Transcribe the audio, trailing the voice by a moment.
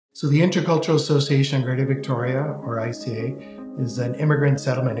So the Intercultural Association of Greater Victoria, or ICA, is an immigrant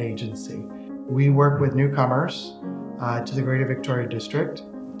settlement agency. We work with newcomers to the Greater Victoria District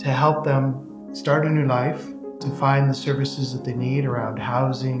to help them start a new life, to find the services that they need around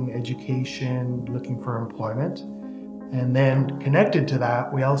housing, education, looking for employment. And then connected to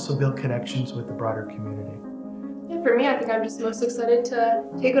that, we also build connections with the broader community. Yeah, for me, I think I'm just most excited to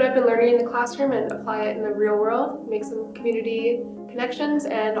take what I've been learning in the classroom and apply it in the real world, make some community connections,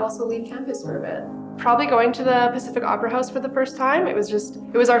 and also leave campus for a bit. Probably going to the Pacific Opera House for the first time. It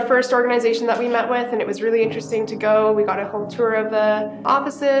was our first organization that we met with, and it was really interesting to go. We got a whole tour of the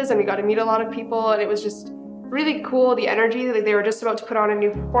offices and we got to meet a lot of people, and it was just really cool, the energy. They were just about to put on a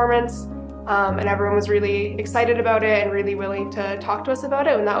new performance, and everyone was really excited about it and really willing to talk to us about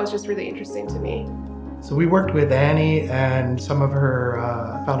it, and that was just really interesting to me. So we worked with Annie and some of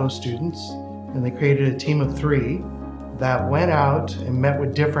her fellow students, and they created a team of 3 that went out and met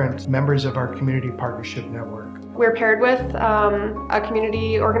with different members of our community partnership network. We're paired with a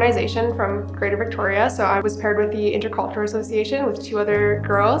community organization from Greater Victoria, so I was paired with the Intercultural Association with 2 other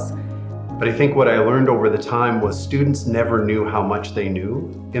girls. But I think what I learned over the time was students never knew how much they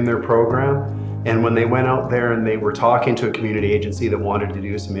knew in their program. And when they went out there and they were talking to a community agency that wanted to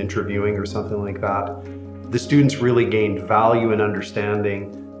do some interviewing or something like that, the students really gained value and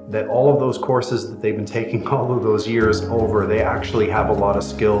understanding that all of those courses that they've been taking all of those years over, they actually have a lot of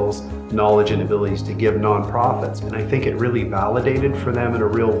skills, knowledge, and abilities to give nonprofits. And I think it really validated for them in a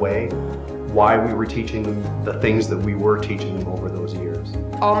real way why we were teaching them the things that we were teaching them over those years.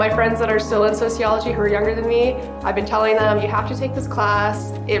 All my friends that are still in sociology who are younger than me, I've been telling them, you have to take this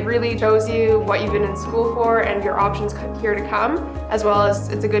class. It really shows you what you've been in school for and your options here to come, as well as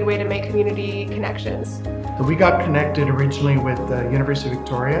it's a good way to make community connections. So we got connected originally with the University of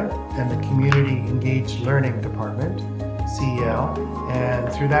Victoria and the Community Engaged Learning Department, CEL, and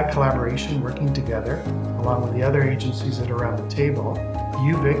through that collaboration, working together, along with the other agencies that are around the table,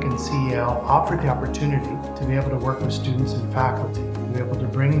 UVic and CEL offered the opportunity to be able to work with students and faculty, to be able to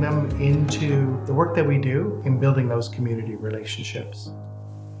bring them into the work that we do in building those community relationships.